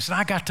Baptist, and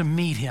I got to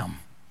meet him,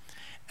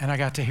 and I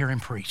got to hear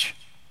him preach,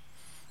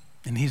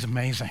 and he's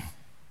amazing.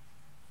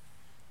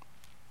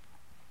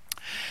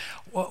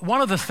 Well,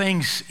 one of the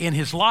things in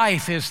his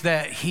life is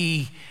that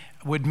he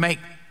would make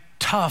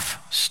tough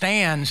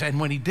stands, and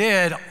when he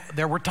did,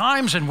 there were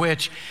times in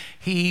which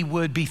he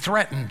would be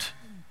threatened.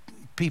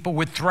 People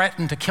would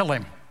threaten to kill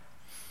him.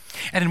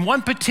 And in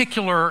one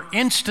particular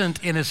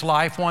instant in his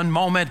life, one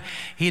moment,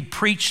 he had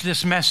preached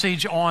this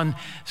message on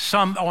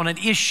an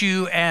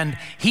issue, and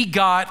he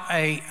got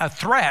a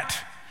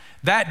threat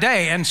that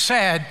day and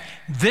said,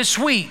 "This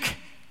week,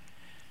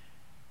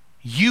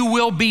 you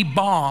will be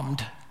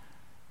bombed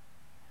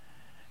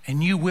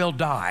and you will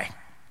die."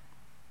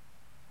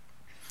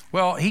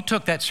 Well, he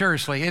took that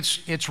seriously.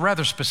 It's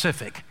rather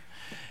specific,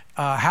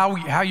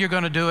 how you're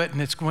going to do it,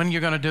 and it's when you're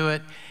going to do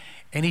it.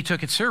 And he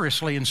took it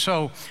seriously, and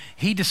so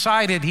he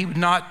decided he would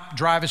not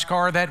drive his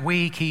car that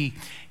week. He'd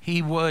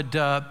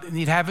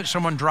have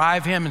someone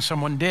drive him, and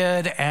someone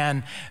did,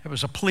 and there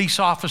was a police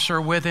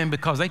officer with him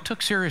because they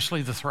took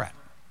seriously the threat.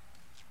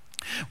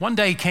 One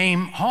day he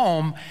came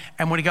home,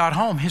 and when he got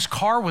home, his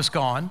car was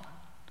gone,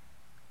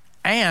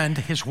 and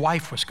his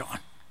wife was gone,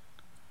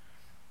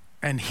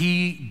 and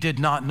he did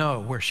not know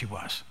where she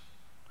was.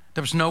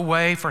 There was no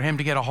way for him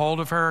to get a hold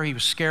of her. He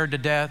was scared to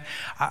death.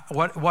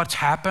 What's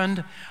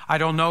happened? I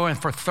don't know.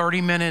 And for 30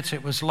 minutes,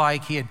 it was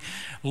like he had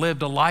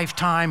lived a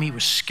lifetime. He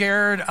was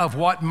scared of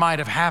what might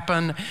have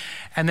happened.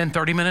 And then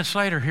 30 minutes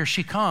later, here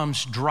she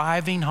comes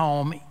driving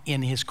home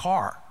in his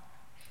car.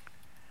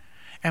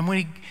 And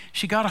when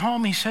she got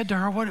home, he said to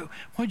her,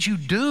 what'd you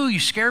do? You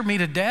scared me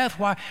to death.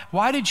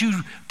 Why did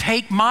you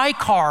take my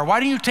car? Why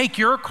didn't you take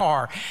your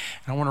car?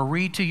 And I want to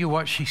read to you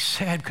what she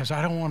said because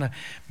I don't want to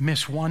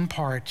miss one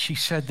part. She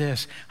said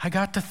this, "I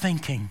got to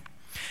thinking,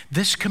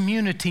 this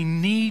community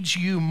needs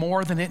you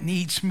more than it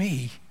needs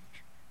me.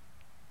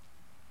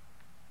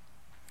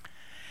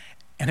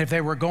 And if they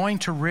were going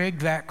to rig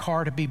that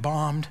car to be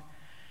bombed,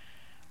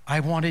 I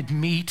wanted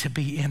me to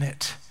be in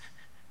it,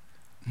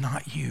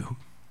 not you."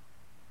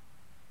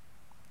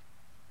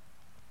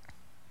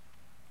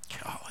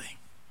 Golly.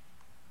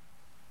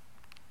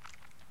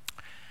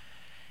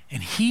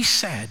 And he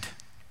said,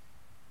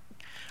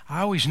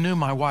 "I always knew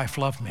my wife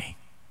loved me,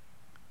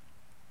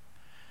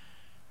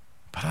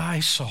 but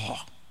I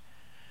saw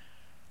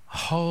a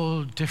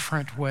whole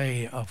different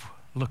way of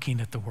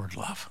looking at the word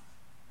love."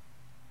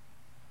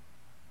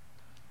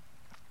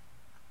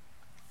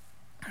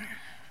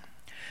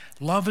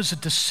 Love is a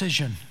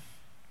decision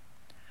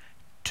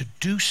to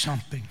do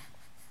something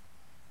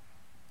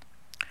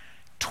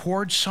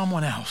towards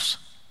someone else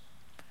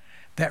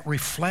that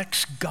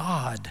reflects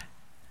God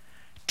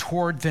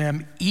toward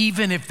them,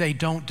 even if they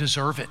don't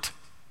deserve it.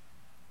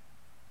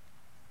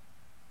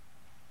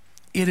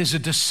 It is a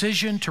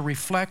decision to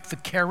reflect the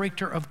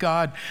character of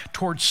God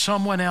towards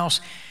someone else,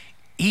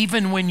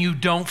 even when you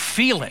don't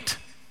feel it.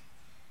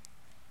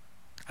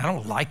 I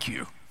don't like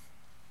you.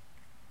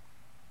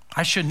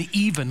 I shouldn't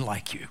even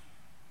like you.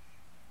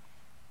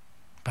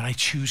 But I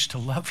choose to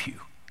love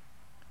you.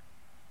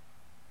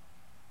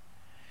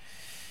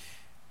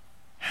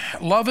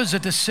 Love is a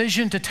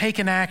decision to take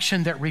an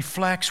action that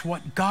reflects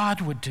what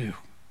God would do,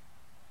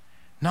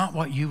 not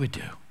what you would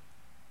do,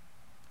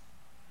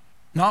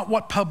 not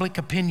what public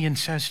opinion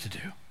says to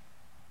do,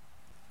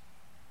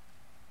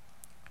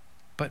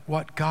 but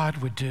what God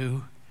would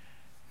do,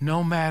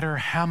 no matter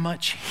how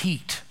much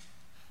heat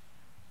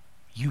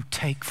you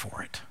take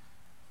for it.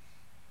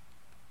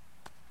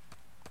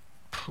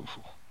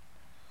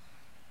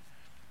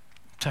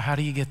 So how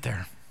do you get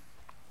there?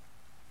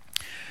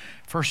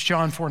 1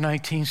 John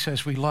 4:19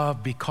 says we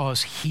love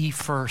because he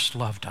first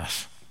loved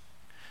us.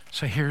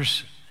 So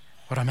here's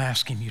what I'm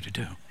asking you to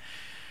do.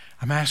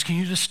 I'm asking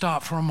you to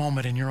stop for a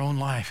moment in your own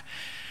life.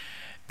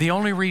 The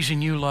only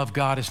reason you love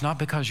God is not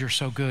because you're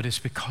so good, it's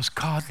because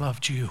God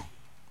loved you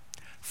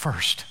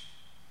first.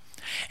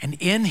 And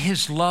in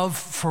his love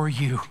for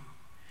you,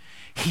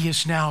 he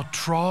is now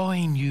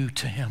drawing you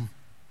to him.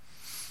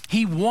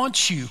 He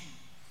wants you.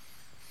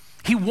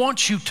 He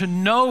wants you to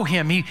know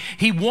him.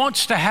 He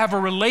wants to have a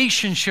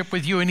relationship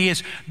with you, and he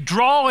is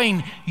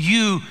drawing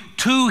you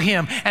to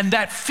him. And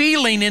that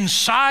feeling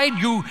inside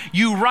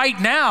you right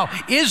now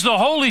is the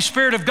Holy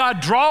Spirit of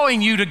God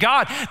drawing you to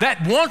God.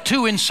 That want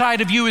to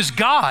inside of you is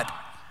God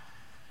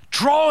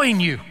drawing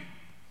you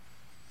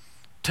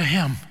to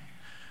him.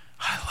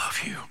 I love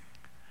you,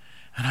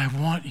 and I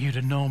want you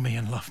to know me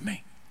and love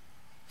me.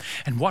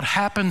 And what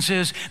happens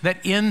is that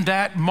in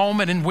that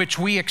moment in which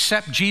we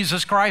accept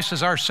Jesus Christ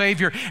as our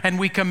Savior and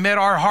we commit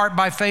our heart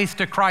by faith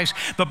to Christ,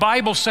 the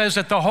Bible says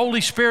that the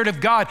Holy Spirit of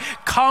God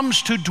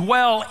comes to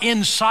dwell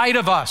inside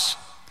of us.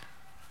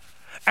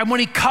 And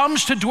when he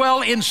comes to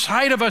dwell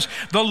inside of us,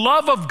 the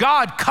love of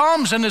God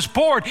comes and is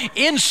poured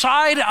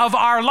inside of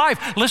our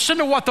life. Listen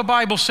to what the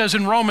Bible says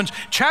in Romans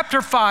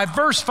chapter 5,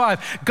 verse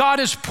 5. God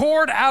has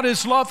poured out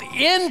his love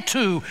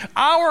into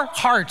our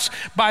hearts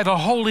by the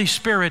Holy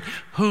Spirit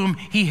whom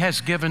he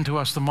has given to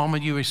us. The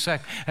moment you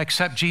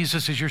accept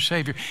Jesus as your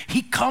Savior,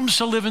 he comes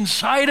to live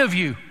inside of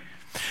you.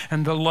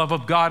 And the love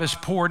of God is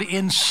poured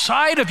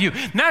inside of you.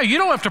 Now, you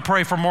don't have to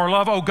pray for more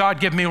love. Oh, God,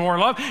 give me more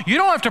love. You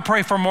don't have to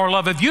pray for more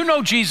love. If you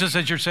know Jesus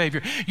as your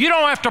Savior, you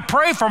don't have to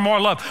pray for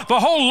more love. The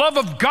whole love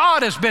of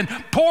God has been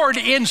poured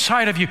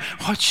inside of you.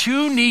 What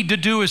you need to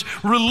do is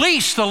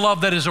release the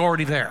love that is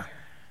already there.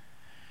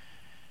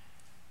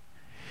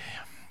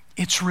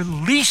 It's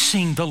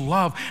releasing the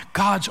love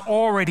God's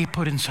already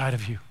put inside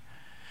of you.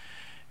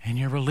 And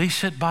you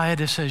release it by a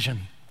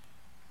decision.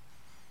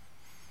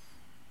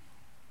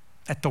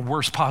 At the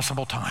worst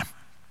possible time.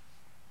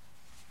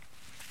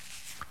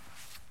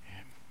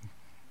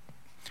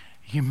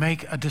 You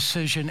make a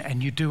decision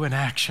and you do an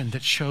action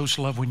that shows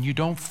love when you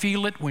don't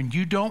feel it, when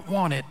you don't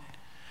want it,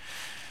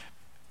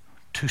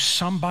 to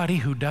somebody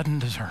who doesn't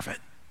deserve it.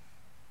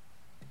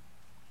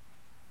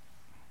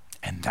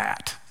 And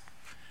that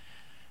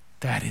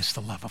is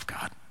the love of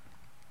God.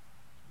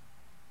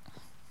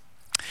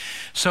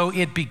 So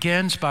it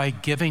begins by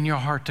giving your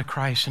heart to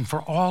Christ. And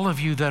for all of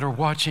you that are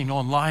watching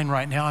online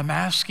right now, I'm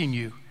asking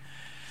you,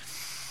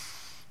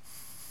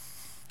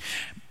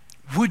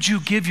 would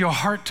you give your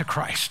heart to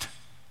Christ?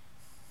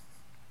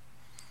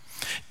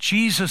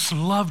 Jesus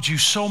loved you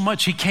so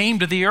much. He came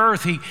to the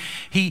earth.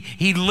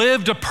 He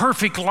lived a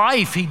perfect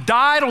life. He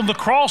died on the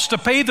cross to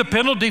pay the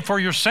penalty for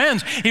your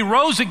sins. He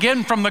rose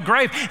again from the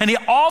grave, and he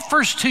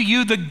offers to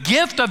you the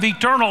gift of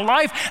eternal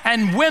life.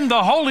 And when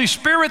the Holy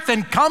Spirit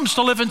then comes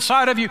to live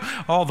inside of you,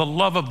 all the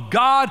love of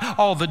God,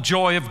 all the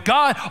joy of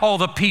God, all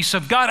the peace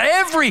of God,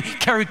 every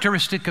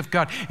characteristic of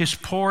God is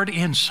poured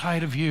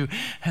inside of you.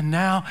 And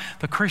now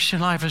the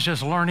Christian life is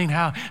just learning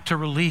how to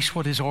release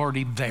what is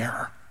already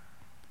there.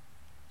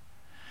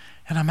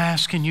 And I'm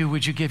asking you,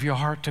 would you give your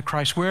heart to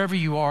Christ? Wherever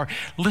you are,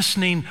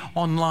 listening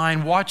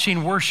online,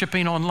 watching,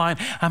 worshiping online,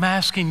 I'm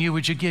asking you,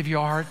 would you give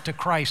your heart to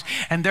Christ?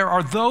 And there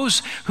are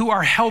those who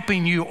are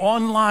helping you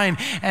online,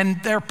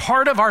 and they're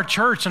part of our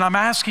church, and I'm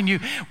asking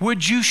you,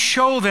 would you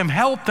show them,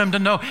 help them to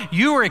know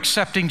you are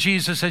accepting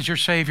Jesus as your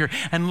Savior,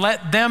 and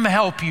let them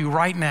help you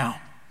right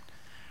now?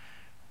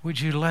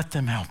 Would you let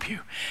them help you?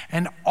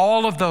 And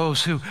all of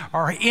those who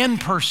are in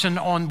person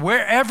on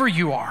wherever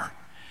you are,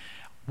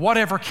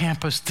 whatever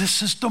campus,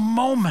 this is the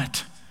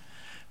moment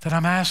that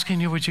I'm asking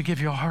you, would you give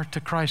your heart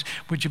to Christ?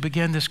 Would you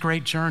begin this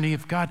great journey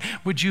of God?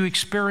 Would you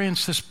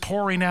experience this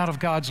pouring out of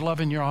God's love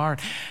in your heart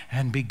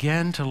and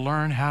begin to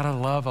learn how to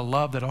love a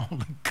love that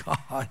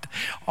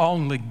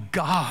only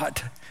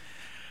God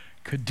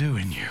could do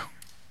in you?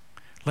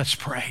 Let's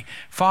pray.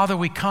 Father,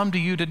 we come to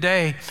you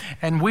today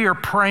and we are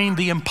praying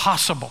the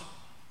impossible.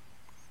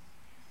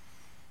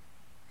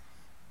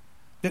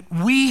 That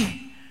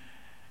we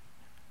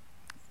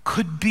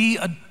could be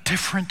a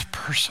different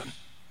person.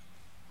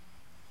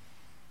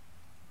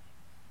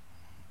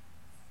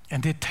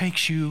 And it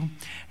takes you,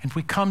 and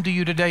we come to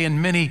you today,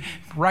 and many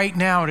right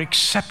now are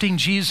accepting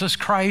Jesus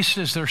Christ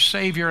as their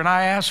Savior. And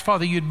I ask,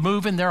 Father, you'd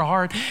move in their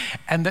heart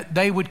and that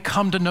they would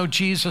come to know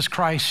Jesus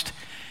Christ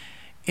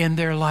in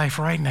their life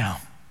right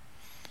now.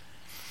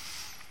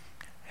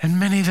 And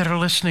many that are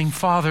listening,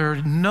 Father,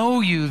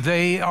 know you.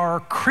 They are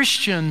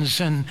Christians,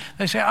 and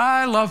they say,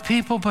 I love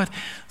people, but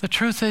the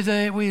truth is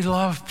that we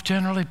love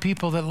generally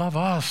people that love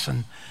us.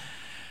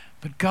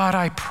 But God,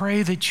 I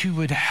pray that you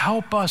would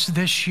help us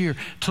this year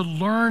to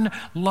learn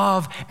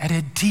love at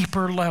a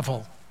deeper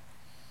level,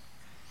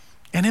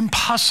 an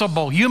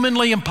impossible,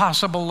 humanly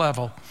impossible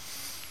level,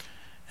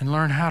 and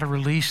learn how to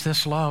release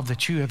this love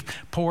that you have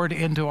poured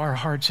into our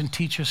hearts, and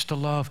teach us to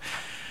love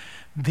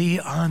the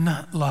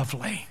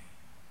unlovely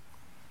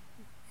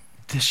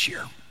this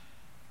year.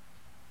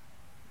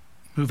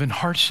 Move in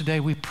hearts today,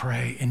 we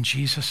pray in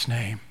Jesus'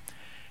 name.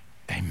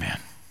 Amen.